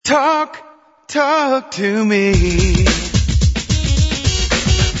Talk to me.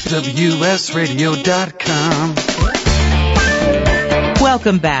 WSRadio.com.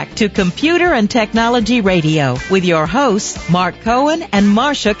 Welcome back to Computer and Technology Radio with your hosts, Mark Cohen and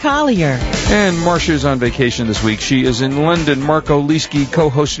Marcia Collier. And Marcia's on vacation this week. She is in London. Mark Oliski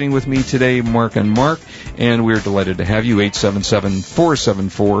co-hosting with me today, Mark and Mark. And we're delighted to have you,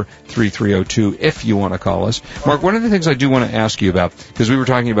 877-474-3302, if you want to call us. Mark, one of the things I do want to ask you about, because we were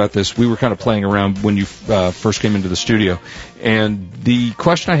talking about this, we were kind of playing around when you first came into the studio, and the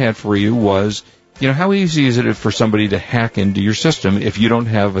question I had for you was, you know, how easy is it for somebody to hack into your system if you don't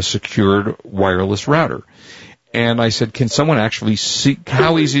have a secured wireless router? And I said, can someone actually see,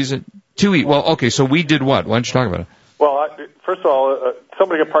 how easy is it? Well, okay, so we did what? Why don't you talk about it? Well, first of all,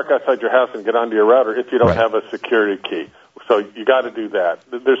 somebody can park outside your house and get onto your router if you don't have a security key. So you got to do that.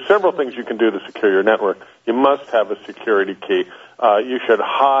 There's several things you can do to secure your network. You must have a security key. You should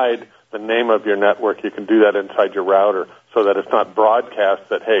hide the name of your network. You can do that inside your router so that it's not broadcast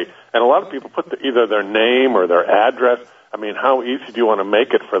that, hey, and a lot of people put either their name or their address. I mean, how easy do you want to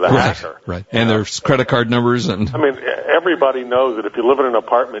make it for the hacker? Right. And there's credit card numbers and... I mean, everybody knows that if you live in an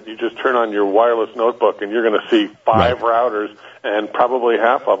apartment, you just turn on your wireless notebook and you're going to see 5 routers and probably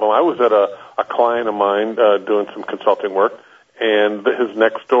half of them. I was at a client of mine doing some consulting work, and his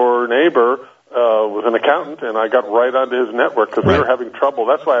next door neighbor was an accountant, and I got right onto his network because we were having trouble.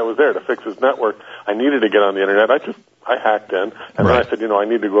 That's why I was there, to fix his network. I needed to get on the internet. I hacked in, and then I said, I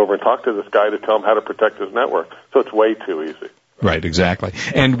need to go over and talk to this guy to tell him how to protect his network. So it's way too easy. Right, exactly.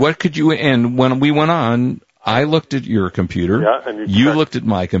 And and when we went on, I looked at your computer. Yeah, and you looked at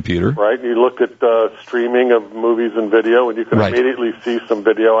my computer. Right, you looked at streaming of movies and video, and you could immediately see some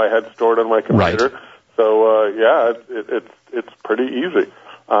video I had stored on my computer. Right. So, it's pretty easy.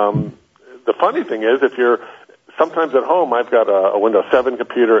 The funny thing is, if you're sometimes at home, I've got a Windows 7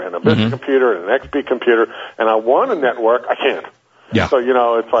 computer and a Vista computer and an XP computer, and I want a network, I can't. Yeah. So,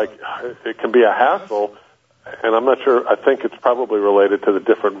 it's like, it can be a hassle, and I'm not sure, I think it's probably related to the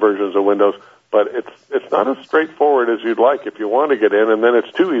different versions of Windows, but it's not as straightforward as you'd like if you want to get in, and then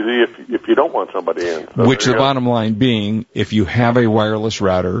it's too easy if you don't want somebody in. So which the bottom line being, if you have a wireless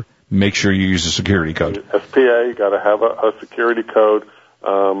router, make sure you use a security code. SPA, you got to have a security code.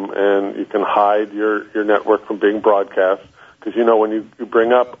 And you can hide your network from being broadcast, because when you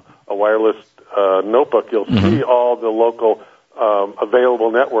bring up a wireless notebook, you'll see all the local available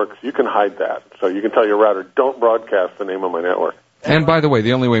networks. You can hide that, so you can tell your router, don't broadcast the name of my network. And by the way,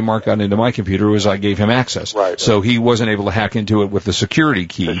 the only way Mark got into my computer was I gave him access. Right. So he wasn't able to hack into it with the security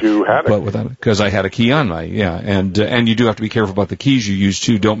key. Because you had it. Because I had a key on my, and you do have to be careful about the keys you use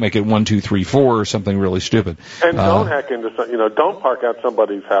too. Don't make it 1, 2, 3, 4 or something really stupid. And don't hack into don't park out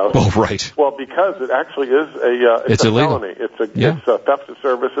somebody's house. Oh, right. Well, because it actually is it's a illegal. felony. It's theft of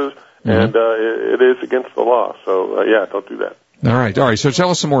services, and it is against the law. So, don't do that. All right. So tell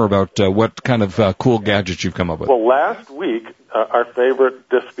us some more about what kind of cool gadgets you've come up with. Well, last week, our favorite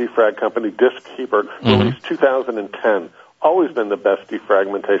disk defrag company, Diskkeeper, released 2010. Always been the best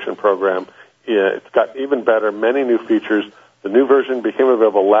defragmentation program. Yeah, it's got even better, many new features. The new version became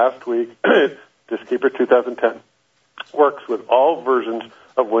available last week. Diskkeeper 2010 works with all versions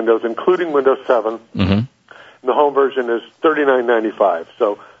of Windows, including Windows 7. And the home version is $39.95.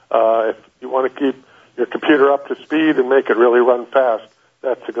 So if you want to keep your computer up to speed and make it really run fast,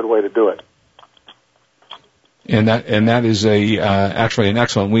 that's a good way to do it. And that is actually an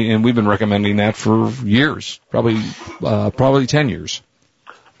excellent. We've been recommending that for years, probably 10 years.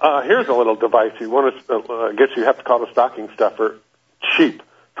 Here's a little device you want to get. You have to call it a stocking stuffer. Cheap,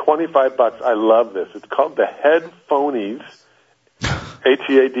 $25. I love this. It's called the Headphonies,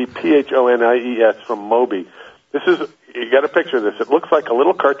 HEADPHONIES from Moby. This is, you got to picture this. It looks like a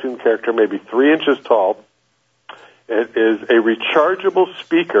little cartoon character, maybe 3 inches tall. It is a rechargeable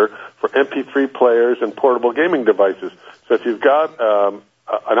speaker for MP3 players and portable gaming devices. So if you've got an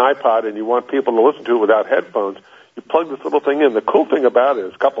iPod and you want people to listen to it without headphones, you plug this little thing in. The cool thing about it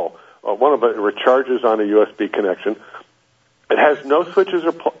is one of it recharges on a USB connection. It has no switches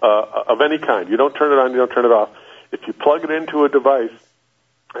of any kind. You don't turn it on, you don't turn it off. If you plug it into a device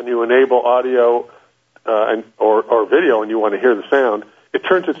and you enable audio or video and you want to hear the sound, it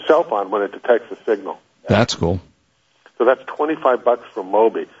turns itself on when it detects the signal. That's cool. So that's $25 from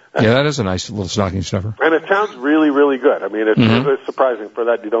Moby. Yeah, that is a nice little stocking stuffer. And it sounds really, really good. I mean, it's surprising for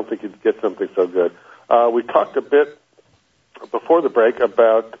that. You don't think you'd get something so good. We talked a bit before the break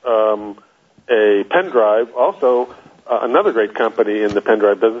about a pen drive. Also, another great company in the pen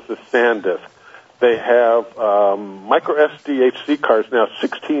drive business is SanDisk. They have micro SD HC cards now,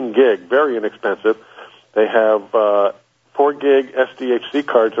 16 gig, very inexpensive. They have 4 gig SDHC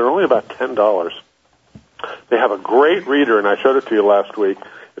cards are only about $10. They have a great reader, and I showed it to you last week.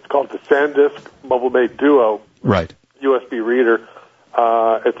 It's called the SanDisk MobileMate Duo Right. USB reader.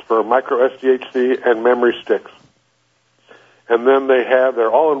 It's for micro SDHC and memory sticks. And then they have their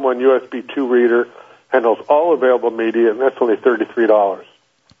all-in-one USB 2 reader, handles all available media, and that's only $33.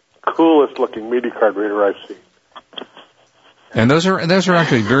 Coolest looking media card reader I've seen. And those are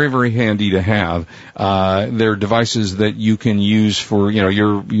actually very, very handy to have. They're devices that you can use for,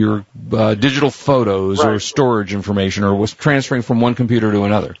 your digital photos Right. or storage information or was transferring from one computer to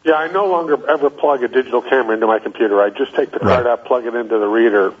another. Yeah, I no longer ever plug a digital camera into my computer. I just take the card out, plug it into the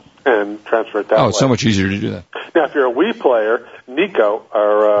reader, and transfer it that way. Oh, it's so much easier to do that. Now, if you're a Wii player, Nico,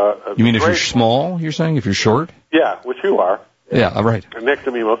 You mean if you're small, you're saying? If you're short? Yeah, which you are. Yeah, right. And next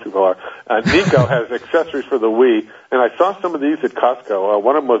to me, most people are. Nico has accessories for the Wii, and I saw some of these at Costco.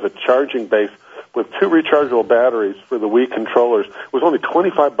 One of them was a charging base with 2 rechargeable batteries for the Wii controllers. It was only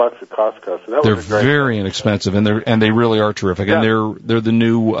 $25 at Costco, so that They're was a great very inexpensive, and they really are terrific. Yeah. And they're the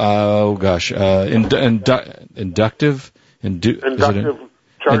new inductive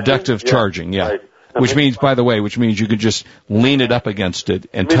charging, yeah. Right. Which means you can just lean it up against it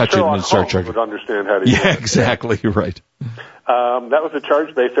and touch it and start charging. Would understand how to use Yeah, it. exactly. You're right. That was a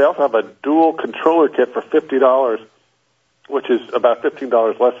charge base. They also have a dual controller kit for $50, which is about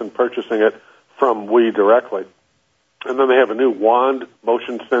 $15 less than purchasing it from Wii directly. And then they have a new wand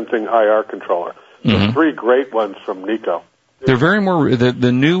motion sensing IR controller. So 3 great ones from Nico. They're very more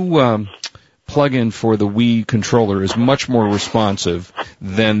the new plug-in for the Wii controller is much more responsive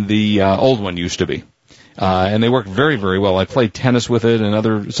than the old one used to be. And they work very, very well. I played tennis with it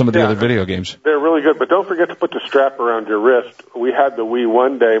and some of the other video games. They're really good, but don't forget to put the strap around your wrist. We had the Wii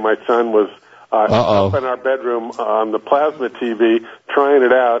one day. My son was up in our bedroom on the plasma TV trying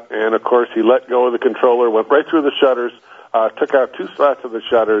it out, and of course he let go of the controller, went right through the shutters, took out 2 slats of the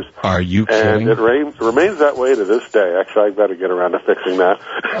shutters. Are you kidding? And it remains that way to this day. Actually, I've got to get around to fixing that.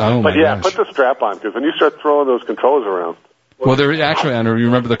 Oh, but my yeah, gosh. put the strap on, because when you start throwing those controllers around. Well, there actually, I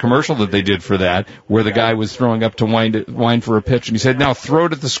remember the commercial that they did for that, where the guy was throwing up to wind for a pitch, and he said, "Now throw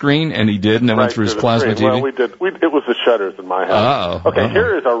it at the screen," and he did, and then went through his plasma TV. Well, we did. It was the shutters in my house. Uh-oh. Okay,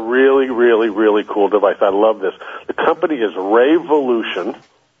 here is a really, really, really cool device. I love this. The company is Rayvolution.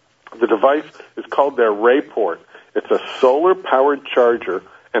 The device is called their Rayport. It's a solar-powered charger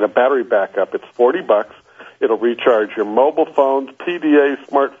and a battery backup. It's $40. It'll recharge your mobile phones, PDA,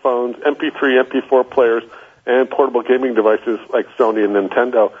 smartphones, MP3, MP4 players, and portable gaming devices like Sony and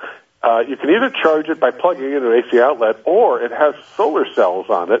Nintendo. You can either charge it by plugging in an AC outlet, or it has solar cells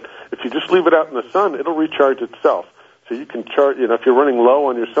on it. If you just leave it out in the sun, it'll recharge itself. So you can charge, if you're running low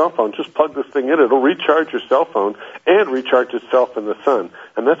on your cell phone, just plug this thing in. It'll recharge your cell phone and recharge itself in the sun.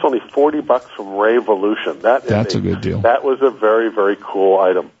 And that's only $40 from Rayvolution. That's a good deal. That was a very, very cool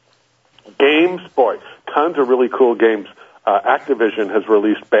item. Games, boy, tons of really cool games. Activision has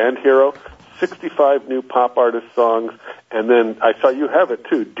released Band Hero, 65 new pop artist songs, and then I saw you have it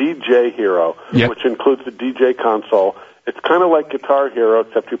too, DJ Hero, which includes the DJ console. It's kind of like Guitar Hero,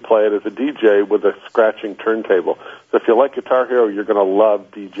 except you play it as a DJ with a scratching turntable. So if you like Guitar Hero, you're going to love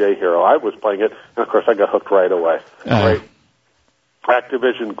DJ Hero. I was playing it, and of course I got hooked right away. Great.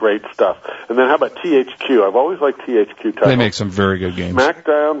 Activision, great stuff. And then how about THQ? I've always liked THQ titles. They make some very good games.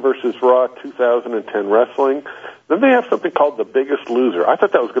 SmackDown versus Raw 2010 Wrestling. Then they have something called The Biggest Loser. I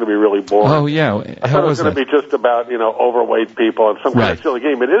thought that was going to be really boring. Oh, yeah. I thought it was going to be just about, overweight people and some kind of silly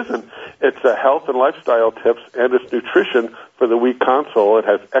game. It isn't. It's health and lifestyle tips, and it's nutrition for the Wii console. It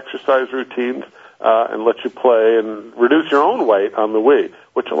has exercise routines and lets you play and reduce your own weight on the Wii,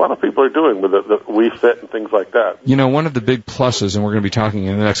 which a lot of people are doing with the Wii Fit and things like that. One of the big pluses, and we're going to be talking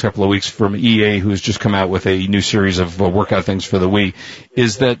in the next couple of weeks from EA, who's just come out with a new series of workout things for the Wii,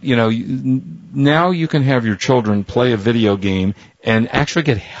 is that, now you can have your children play a video game and actually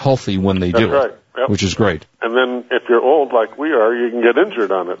get healthy when they do it, which is great. And then if you're old like we are, you can get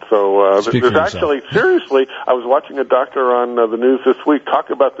injured on it. So there's actually, seriously, I was watching a doctor on the news this week talk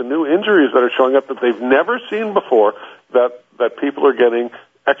about the new injuries that are showing up that they've never seen before, that people are getting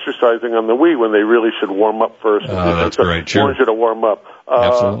exercising on the Wii when they really should warm up first. That's great. Sure. Warns you to warm up.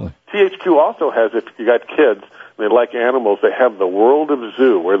 Absolutely. THQ also has, if you got kids, they like animals, they have the World of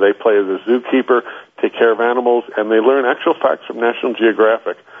Zoo, where they play as a zookeeper, take care of animals, and they learn actual facts from National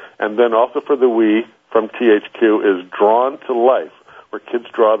Geographic. And then also for the Wii from THQ is Drawn to Life, where kids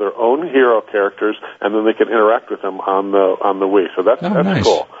draw their own hero characters, and then they can interact with them on the Wii. So that's nice.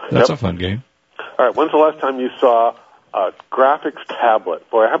 Cool. That's a fun game. All right, when's the last time you saw a graphics tablet?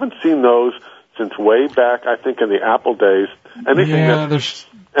 Boy, I haven't seen those since way back, I think, in the Apple days.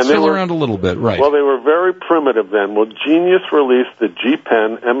 And Still around a little bit, right. Well, they were very primitive then. Well, Genius released the G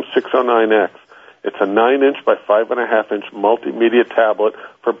Pen M609X. It's a 9-inch by 5.5-inch multimedia tablet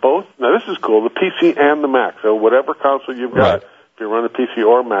for both. Now, this is cool, the PC and the Mac. So whatever console you've got, if you run a PC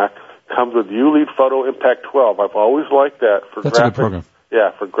or Mac, comes with ULEAD Photo Impact 12. I've always liked that for That's graphics. A good program.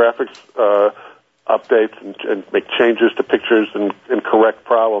 Yeah, for graphics updates and make changes to pictures and correct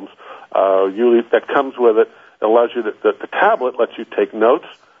problems. ULEAD, that comes with it. It allows you the tablet lets you take notes,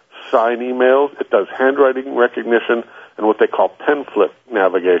 sign emails. It does handwriting recognition and what they call pen flick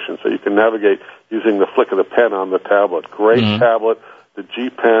navigation. So you can navigate using the flick of the pen on the tablet. Great tablet. The G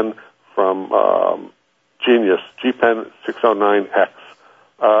Pen from Genius, G Pen 609X.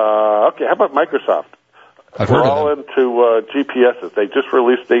 Okay, how about Microsoft? I've We're heard of all them. into GPSs. They just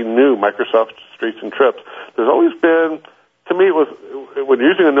released a new Microsoft Streets and Trips. There's always been, to me, it was when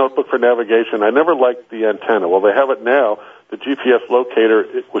you're using a notebook for navigation, I never liked the antenna. Well, they have it now. The GPS locator,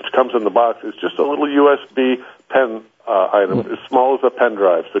 which comes in the box, is just a little USB pen item, as small as a pen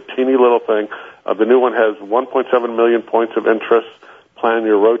drive. It's a teeny little thing. The new one has 1.7 million points of interest. Plan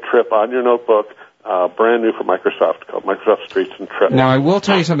your road trip on your notebook. Brand new from Microsoft, called Microsoft Streets and Trips. Now, I will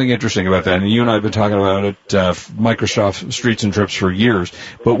tell you something interesting about that, and you and I have been talking about it, Microsoft Streets and Trips for years,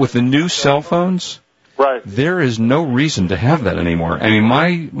 but with the new cell phones, right, there is no reason to have that anymore. I mean,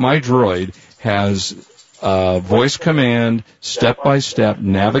 my Droid has voice command, step-by-step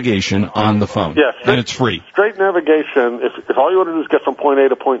navigation on the phone, and it's free. Straight navigation, if all you want to do is get from point A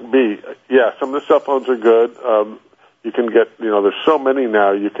to point B, some of the cell phones are good. You can get, there's so many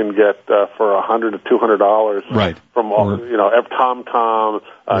now. You can get for $100 to $200, right? From all, TomTom,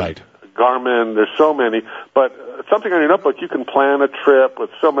 Garmin. There's so many, but something on your notebook, you can plan a trip with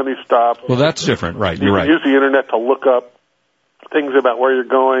so many stops. Well, that's different, right? You're right. You can use the internet to look up things about where you're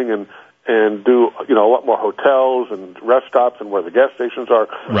going and do a lot more hotels and rest stops and where the gas stations are.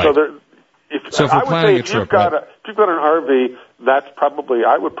 Right. So if we're planning a trip, if you've got an RV,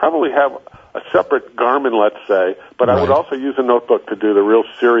 I would probably have a separate Garmin, let's say, but I would also use a notebook to do the real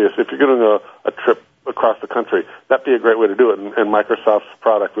serious. If you're doing a trip across the country, that'd be a great way to do it, and Microsoft's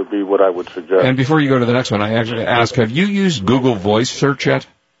product would be what I would suggest. And before you go to the next one, I actually ask, have you used Google Voice Search yet?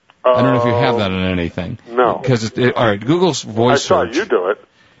 I don't know if you have that in anything. No. Because, all right, Google's Voice Search. I saw you do it.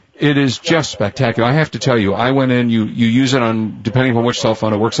 It is just spectacular. I have to tell you, I went in, you use it on, depending on which cell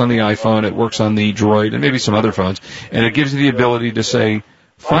phone, it works on the iPhone, it works on the Droid, and maybe some other phones, and it gives you the ability to say,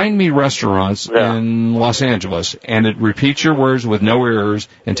 find me restaurants in Los Angeles, and it repeats your words with no errors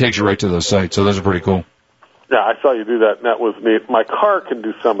and takes you right to those sites. So those are pretty cool. Yeah, I saw you do that, and that was neat. My car can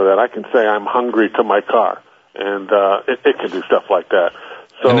do some of that. I can say I'm hungry to my car, and it can do stuff like that.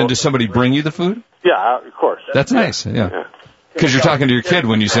 So, and then does somebody bring you the food? Yeah, of course. That's nice, yeah. Because you're talking to your kid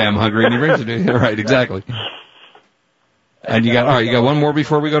when you say I'm hungry, and he brings it to you. Right, exactly. And you got one more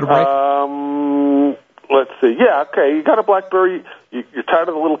before we go to break? Let's see. Yeah, okay. You got a BlackBerry. You're tired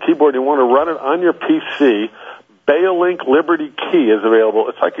of the little keyboard. You want to run it on your PC. Beolink Liberty Key is available.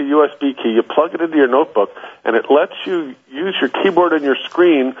 It's like a USB key. You plug it into your notebook, and it lets you use your keyboard and your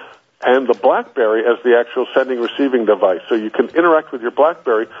screen and the BlackBerry as the actual sending-receiving device. So you can interact with your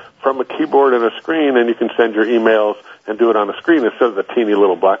BlackBerry from a keyboard and a screen, and you can send your emails and do it on a screen instead of the teeny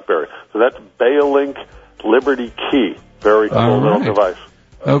little BlackBerry. So that's Beolink Liberty Key. Very cool little device.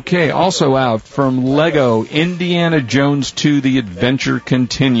 Okay, also out from Lego, Indiana Jones 2, The Adventure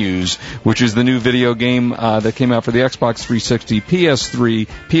Continues, which is the new video game that came out for the Xbox 360, PS3,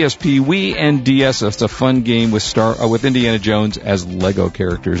 PSP, Wii, and DS. It's a fun game with Indiana Jones as Lego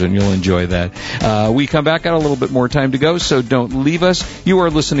characters, and you'll enjoy that. We come back, got a little bit more time to go, so don't leave us. You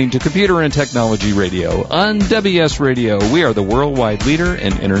are listening to Computer and Technology Radio on WS Radio. We are the worldwide leader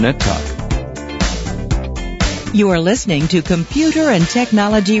in Internet talk. You are listening to Computer and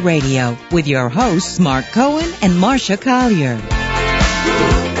Technology Radio with your hosts, Mark Cohen and Marcia Collier.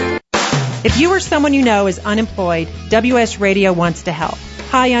 If you or someone you know is unemployed, WS Radio wants to help.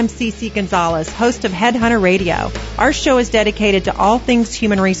 Hi, I'm Cece Gonzalez, host of Headhunter Radio. Our show is dedicated to all things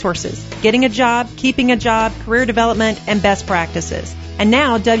human resources, getting a job, keeping a job, career development, and best practices. And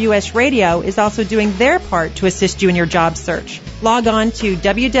now WS Radio is also doing their part to assist you in your job search. Log on to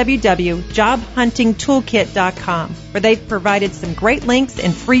www.jobhuntingtoolkit.com, where they've provided some great links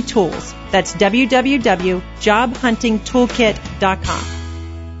and free tools. That's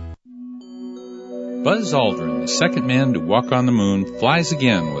www.jobhuntingtoolkit.com. Buzz Aldrin, the second man to walk on the moon, flies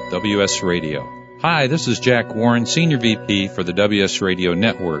again with WS Radio. Hi, this is Jack Warren, Senior VP for the WS Radio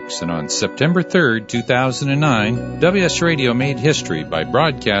Networks, and on September 3rd, 2009, WS Radio made history by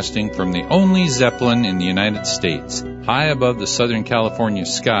broadcasting from the only Zeppelin in the United States, high above the Southern California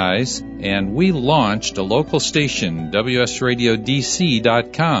skies, and we launched a local station,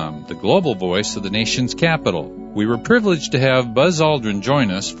 WSRadioDC.com, the global voice of the nation's capital. We were privileged to have Buzz Aldrin join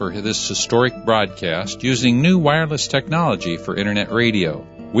us for this historic broadcast using new wireless technology for Internet radio.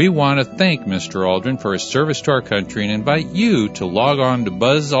 We want to thank Mr. Aldrin for his service to our country and invite you to log on to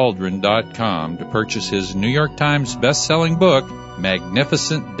BuzzAldrin.com to purchase his New York Times best-selling book,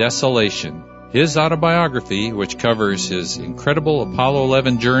 Magnificent Desolation. His autobiography, which covers his incredible Apollo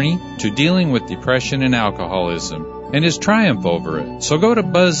 11 journey to dealing with depression and alcoholism, and his triumph over it. So go to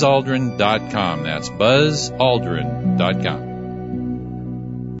BuzzAldrin.com. That's BuzzAldrin.com.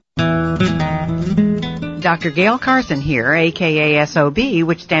 Dr. Gail Carson here, a.k.a. SOB,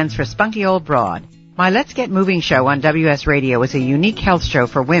 which stands for Spunky Old Broad. My Let's Get Moving show on WS Radio is a unique health show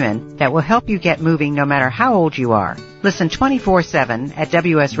for women that will help you get moving no matter how old you are. Listen 24/7 at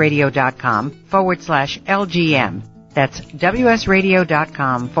WSRadio.com/LGM. That's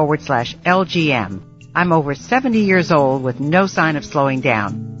WSRadio.com/LGM. I'm over 70 years old with no sign of slowing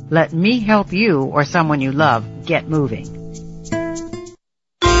down. Let me help you or someone you love get moving.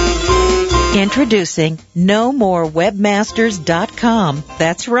 Introducing NoMoreWebmasters.com.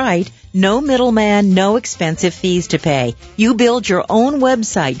 That's right. No middleman, no expensive fees to pay. You build your own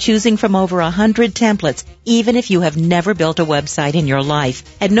website choosing from over 100 templates, even if you have never built a website in your life.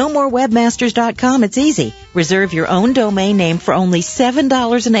 At NoMoreWebmasters.com, it's easy. Reserve your own domain name for only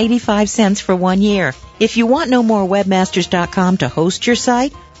 $7.85 for 1 year. If you want NoMoreWebmasters.com to host your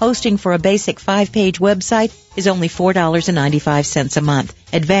site, hosting for a basic 5-page website is only $4.95 a month.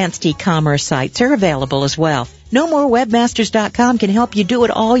 Advanced e-commerce sites are available as well. NoMoreWebmasters.com can help you do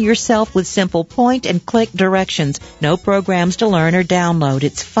it all yourself with simple point-and-click directions. No programs to learn or download.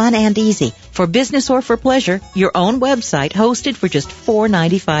 It's fun and easy. For business or for pleasure, your own website hosted for just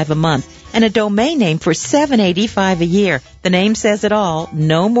 $4.95 a month and a domain name for $7.85 a year. The name says it all,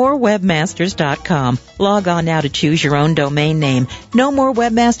 NoMoreWebmasters.com. Log on now to choose your own domain name.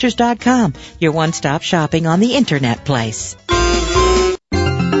 NoMoreWebmasters.com, your one-stop shopping on the Internet place.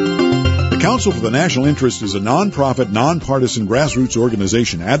 The Council for the National Interest is a non-profit, non-partisan grassroots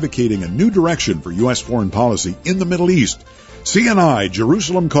organization advocating a new direction for U.S. foreign policy in the Middle East. CNI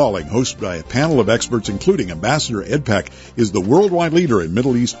Jerusalem Calling, hosted by a panel of experts including Ambassador Ed Peck, is the worldwide leader in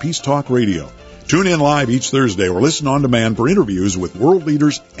Middle East Peace Talk Radio. Tune in live each Thursday or listen on demand for interviews with world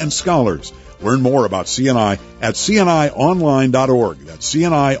leaders and scholars. Learn more about CNI at cnionline.org. That's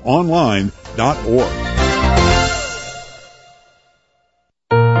cnionline.org.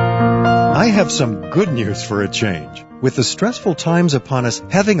 I have some good news for a change. With the stressful times upon us,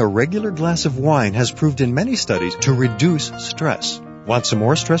 having a regular glass of wine has proved in many studies to reduce stress. Want some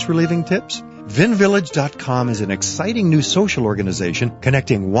more stress-relieving tips? VinVillage.com is an exciting new social organization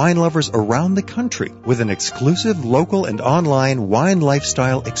connecting wine lovers around the country with an exclusive local and online wine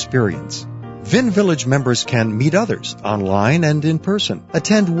lifestyle experience. VinVillage members can meet others online and in person,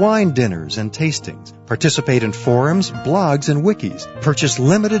 attend wine dinners and tastings, participate in forums, blogs, and wikis, purchase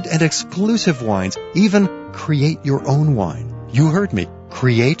limited and exclusive wines, even create your own wine. You heard me.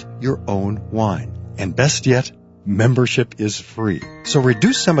 Create your own wine. And best yet, membership is free. So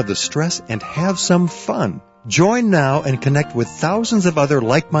reduce some of the stress and have some fun. Join now and connect with thousands of other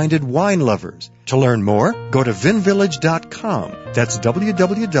like-minded wine lovers. To learn more, go to vinvillage.com. That's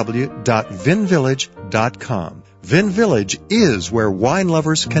www.vinvillage.com. VinVillage is where wine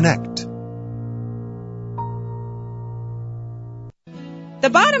lovers connect.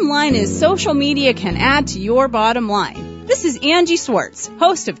 The bottom line is social media can add to your bottom line. This is Angie Swartz,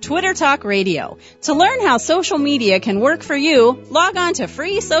 host of Twitter Talk Radio. To learn how social media can work for you, log on to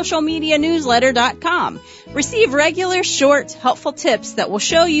freesocialmedianewsletter.com. Receive regular, short, helpful tips that will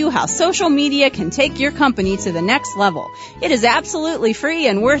show you how social media can take your company to the next level. It is absolutely free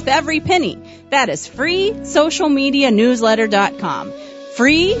and worth every penny. That is freesocialmedianewsletter.com.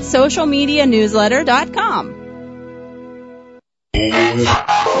 freesocialmedianewsletter.com.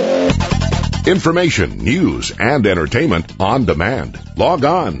 Information, news, and entertainment on demand. Log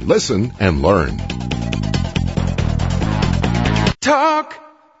on, listen, and learn. Talk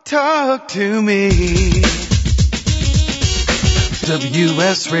to me.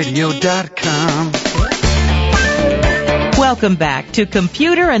 WSRadio.com. Welcome back to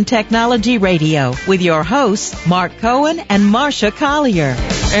Computer and Technology Radio with your hosts, Mark Cohen and Marcia Collier.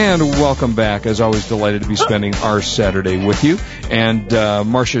 And welcome back. As always, delighted to be spending our Saturday with you. And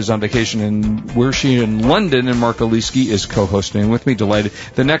Marcia is on vacation, and where's she? In London, and Mark Oliski is co-hosting with me. Delighted.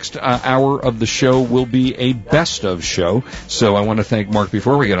 The next hour of the show will be a best of show. So I want to thank Mark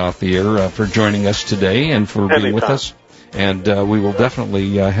before we get off the air for joining us today and for being with us. And we will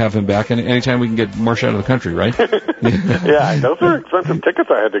definitely have him back. And anytime we can get Marcia out of the country, right? Yeah, those are expensive tickets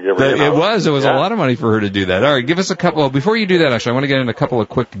I had to give her. It was a lot of money for her to do that. All right, give us a couple. Well, before you do that, actually, I want to get in a couple of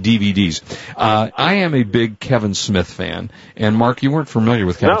quick DVDs. I am a big Kevin Smith fan. And, Mark, you weren't familiar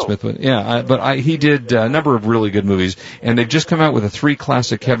with Kevin Smith. But he did a number of really good movies. And they've just come out with 3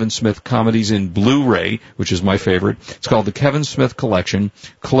 classic Kevin Smith comedies in Blu-ray, which is my favorite. It's called the Kevin Smith Collection,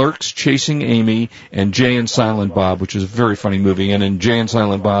 Clerks, Chasing Amy, and Jay and Silent Bob, which is a very funny movie. And in Jay and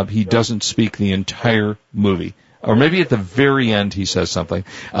Silent Bob, he doesn't speak the entire movie. Or maybe at the very end he says something.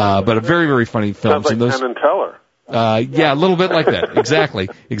 But a very, very funny film. Sounds like Penn and Teller. Yeah, a little bit like that.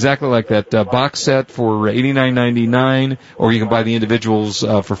 Exactly like that. Box set for $89.99, or you can buy the individuals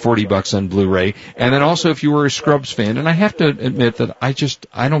for $40 on Blu-ray. And then also, if you were a Scrubs fan, and I have to admit that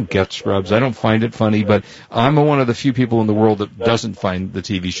I don't get Scrubs. I don't find it funny, but I'm one of the few people in the world that doesn't find the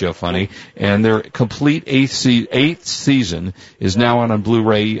TV show funny. And their complete eighth season is now on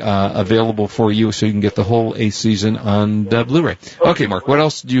Blu-ray, available for you, so you can get the whole 8th season on Blu-ray. Okay, Mark, what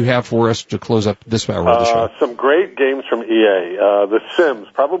else do you have for us to close up this hour of the show? Some great games from EA. The Sims,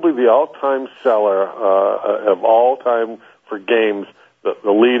 probably the all-time seller of all time for games.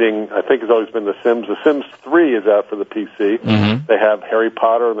 The leading, I think, has always been The Sims. The Sims 3 is out for the PC. Mm-hmm. They have Harry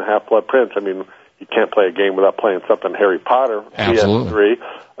Potter and the Half-Blood Prince. I mean, you can't play a game without playing something Harry Potter. Absolutely. PS3.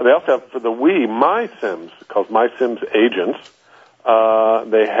 And they also have for the Wii My Sims, called My Sims Agents.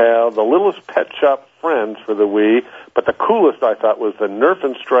 They have the Littlest Pet Shop Friends for the Wii, but the coolest I thought was the Nerf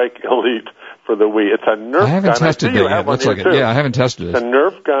and Strike Elite for the Wii. It's a Nerf gun. I haven't tested it yet. Looks like it. Yeah, I haven't tested it. It's a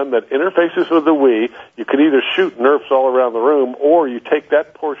Nerf gun that interfaces with the Wii. You can either shoot Nerfs all around the room, or you take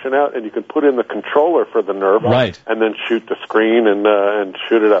that portion out and you can put in the controller for the Nerf, right, and then shoot the screen and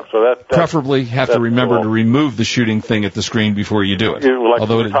shoot it up. So that preferably have to remember to remove the shooting thing at the screen before you do it. Like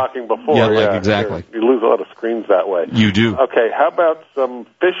we were talking before. Yeah, exactly. You lose a lot of screens that way. You do. Okay, how about some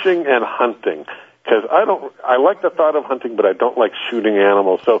fishing and hunting? Because I like the thought of hunting, but I don't like shooting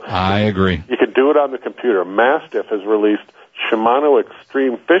animals. So I agree. You can do it on the computer. Mastiff has released Shimano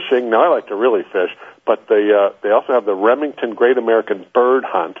Extreme Fishing. Now, I like to really fish, but they also have the Remington Great American Bird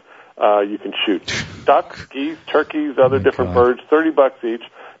Hunt. You can shoot ducks, geese, turkeys, other different birds, $30 each.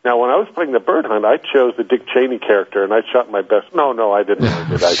 Now, when I was playing the bird hunt, I chose the Dick Cheney character, and I shot my best. No, I didn't really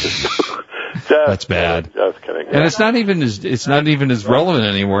do that. I just that's bad. Just kidding. And it's not even as relevant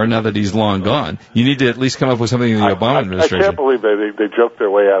anymore now that he's long gone. You need to at least come up with something in the Obama administration. I can't believe they joked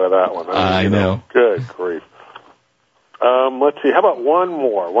their way out of that one. I know. Good grief. Let's see. How about one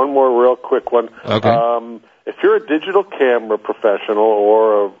more real quick one? Okay. If you're a digital camera professional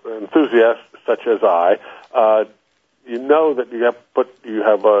or an enthusiast such as I, you know that you have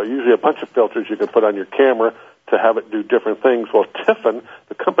usually a bunch of filters you can put on your camera to have it do different things. Well, Tiffin,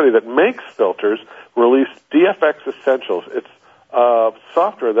 the company that makes filters, released DFX Essentials. It's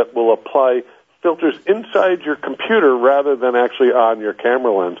software that will apply filters inside your computer rather than actually on your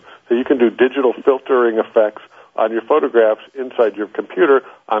camera lens. So you can do digital filtering effects on your photographs inside your computer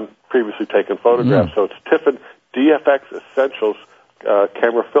on previously taken photographs. So it's Tiffin DFX Essentials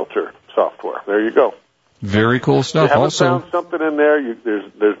camera filter software. There you go. Very cool stuff. If you haven't found something in there,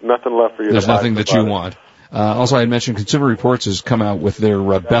 there's nothing left for you to buy. There's nothing that you want. Also, I had mentioned Consumer Reports has come out with their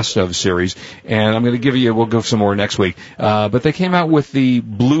Best Of series, and I'm going to we'll go some more next week. But they came out with the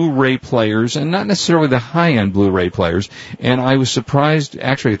Blu-ray players, and not necessarily the high-end Blu-ray players, and I was surprised,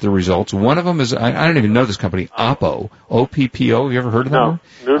 actually, at the results. One of them is, I don't even know this company, Oppo, O-P-P-O. Have you ever heard of them?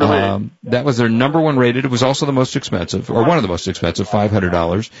 No, new to me. That was their number one rated. It was also the most expensive, or one of the most expensive,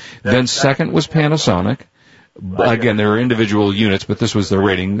 $500. Then second was Panasonic. Again, there are individual units, but this was their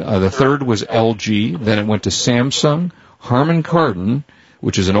rating. The third was LG. Then it went to Samsung, Harman Kardon,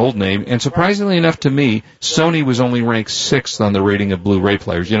 which is an old name, and surprisingly enough to me, Sony was only ranked 6th on the rating of Blu-ray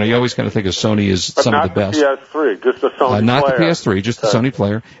players. You know, you always kind of think of Sony as some of the best. Not the PS3, just the Sony player. Not the PS3, just the Sony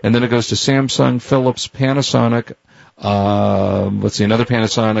player. And then it goes to Samsung, Philips, Panasonic, another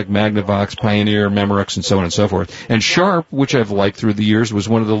Panasonic, Magnavox, Pioneer, Memorex, and so on and so forth. And Sharp, which I've liked through the years, was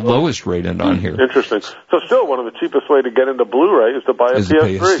one of the lowest rated on here. Interesting. So still one of the cheapest way to get into Blu-ray is to buy a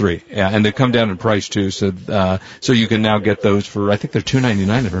PS3. Yeah, and they come down in price too, so you can now get those for, I think they're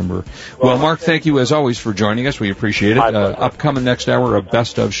 $2.99 if I remember. Well, Mark, thank you as always for joining us. We appreciate it. Upcoming next hour, a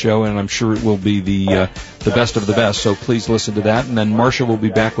Best Of show, and I'm sure it will be the best of the best, so please listen to that. And then Marcia will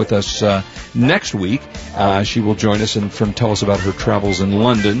be back with us next week. She will join us us and tell us about her travels in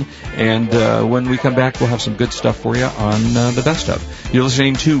London. And when we come back, we'll have some good stuff for you on the best of. You're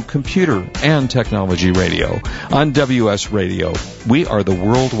listening to Computer and Technology Radio on WS Radio. We are the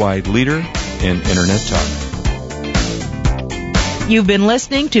worldwide leader in Internet talk. You've been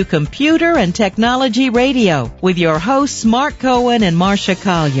listening to Computer and Technology Radio with your hosts Mark Cohen and Marcia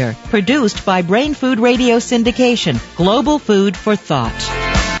Collier. Produced by Brain Food Radio Syndication, global food for thought.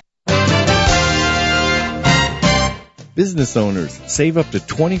 Business owners, save up to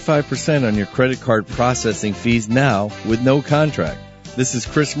 25% on your credit card processing fees now with no contract. This is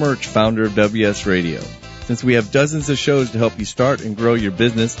Chris Murch, founder of WS Radio. Since we have dozens of shows to help you start and grow your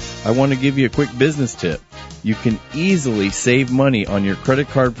business, I want to give you a quick business tip. You can easily save money on your credit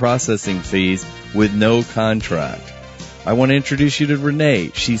card processing fees with no contract. I want to introduce you to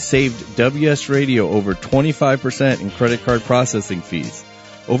Renee. She saved WS Radio over 25% in credit card processing fees.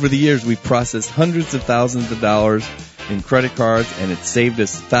 Over the years, we've processed hundreds of thousands of dollars in credit cards, and it's saved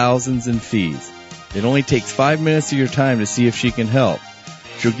us thousands in fees. It only takes 5 minutes of your time to see if she can help.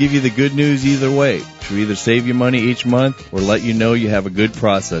 She'll give you the good news either way. She'll either save you money each month or let you know you have a good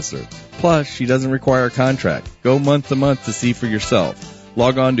processor. Plus, she doesn't require a contract. Go month to month to see for yourself.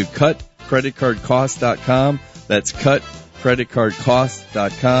 Log on to cutcreditcardcosts.com. That's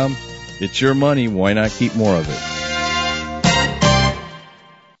cutcreditcardcosts.com. It's your money. Why not keep more of it?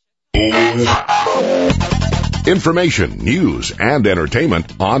 Information, news, and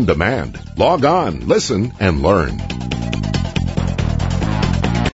entertainment on demand. Log on, listen, and learn.